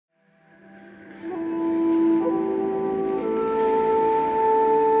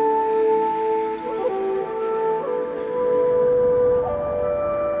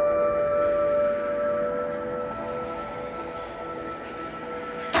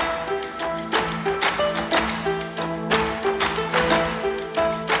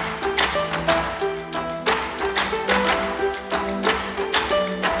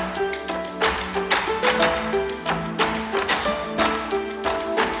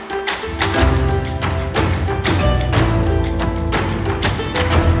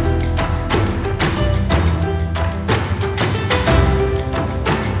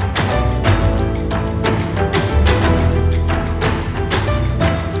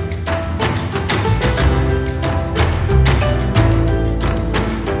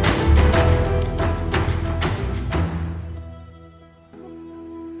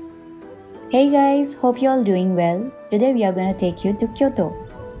Hey guys, hope you all doing well. Today we are going to take you to Kyoto.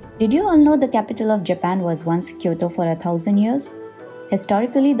 Did you all know the capital of Japan was once Kyoto for 1,000 years?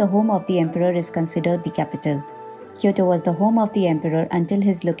 Historically, the home of the emperor is considered the capital. Kyoto was the home of the emperor until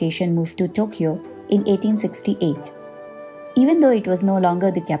his location moved to Tokyo in 1868. Even though it was no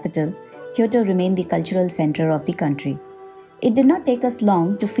longer the capital, Kyoto remained the cultural center of the country. It did not take us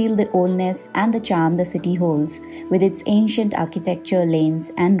long to feel the oldness and the charm the city holds with its ancient architecture,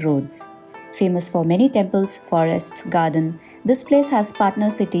 lanes, and roads. Famous for many temples, forests, gardens, this place has partner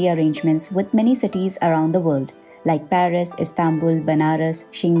city arrangements with many cities around the world, like Paris, Istanbul, Benaras,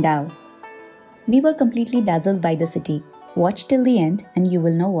 Qingdao. We were completely dazzled by the city. Watch till the end and you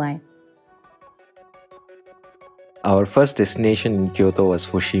will know why. Our first destination in Kyoto was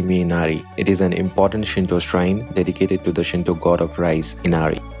Fushimi Inari. It is an important Shinto shrine dedicated to the Shinto god of rice,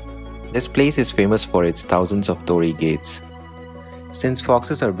 Inari. This place is famous for its thousands of torii gates. Since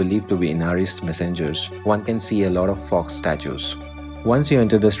foxes are believed to be Inari's messengers, one can see a lot of fox statues. Once you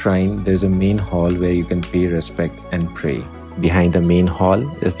enter the shrine, there is a main hall where you can pay respect and pray. Behind the main hall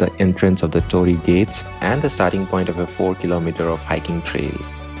is the entrance of the torii gates and the starting point of a 4-kilometer of hiking trail.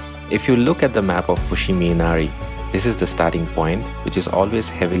 If you look at the map of Fushimi Inari, this is the starting point, which is always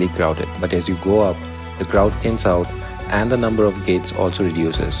heavily crowded. But as you go up, the crowd thins out and the number of gates also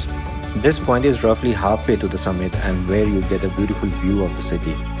reduces. This point is roughly halfway to the summit and where you get a beautiful view of the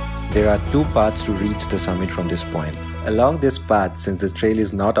city. There are 2 paths to reach the summit from this point. Along this path, since the trail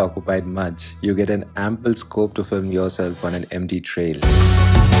is not occupied much, you get an ample scope to film yourself on an empty trail.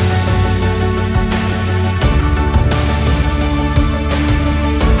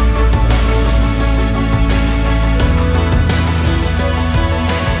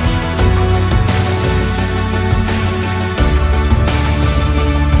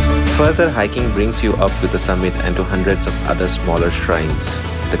 Further hiking brings you up to the summit and to hundreds of other smaller shrines.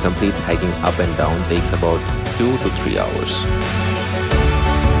 The complete hiking up and down takes about 2 to 3 hours.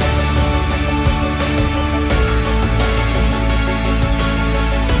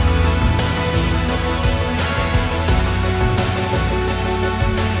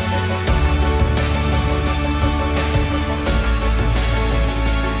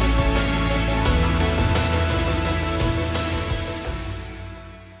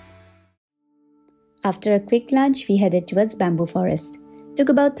 After a quick lunch, we headed towards bamboo forest. Took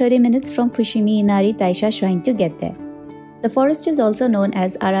about 30 minutes from Fushimi Inari Taisha Shrine to get there. The forest is also known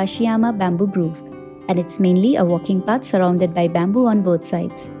as Arashiyama Bamboo Grove, and it's mainly a walking path surrounded by bamboo on both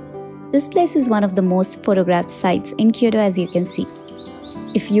sides. This place is one of the most photographed sites in Kyoto, as you can see.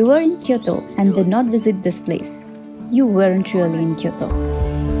 If you were in Kyoto and did not visit this place, you weren't really in Kyoto.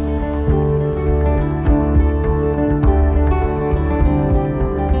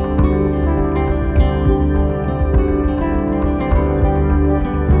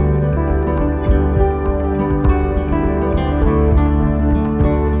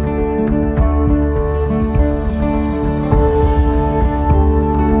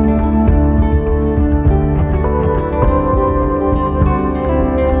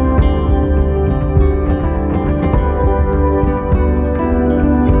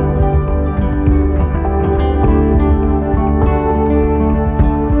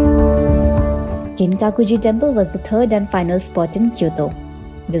 Kinkaku-Ji temple was the third and final spot in Kyoto.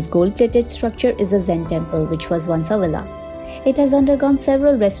 This gold-plated structure is a Zen temple which was once a villa. It has undergone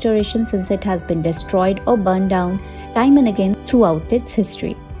several restorations since it has been destroyed or burned down time and again throughout its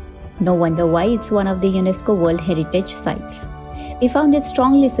history. No wonder why it's one of the UNESCO World Heritage Sites. We found it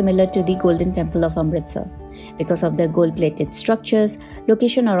strongly similar to the Golden Temple of Amritsar because of their gold-plated structures,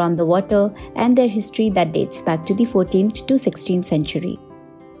 location around the water, and their history that dates back to the 14th to 16th century.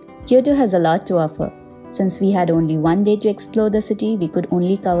 Kyoto has a lot to offer. Since we had only one day to explore the city, we could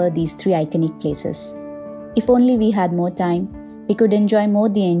only cover these 3 iconic places. If only we had more time, we could enjoy more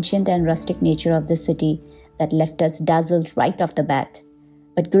the ancient and rustic nature of the city that left us dazzled right off the bat.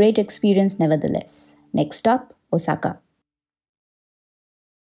 But great experience nevertheless. Next stop, Osaka.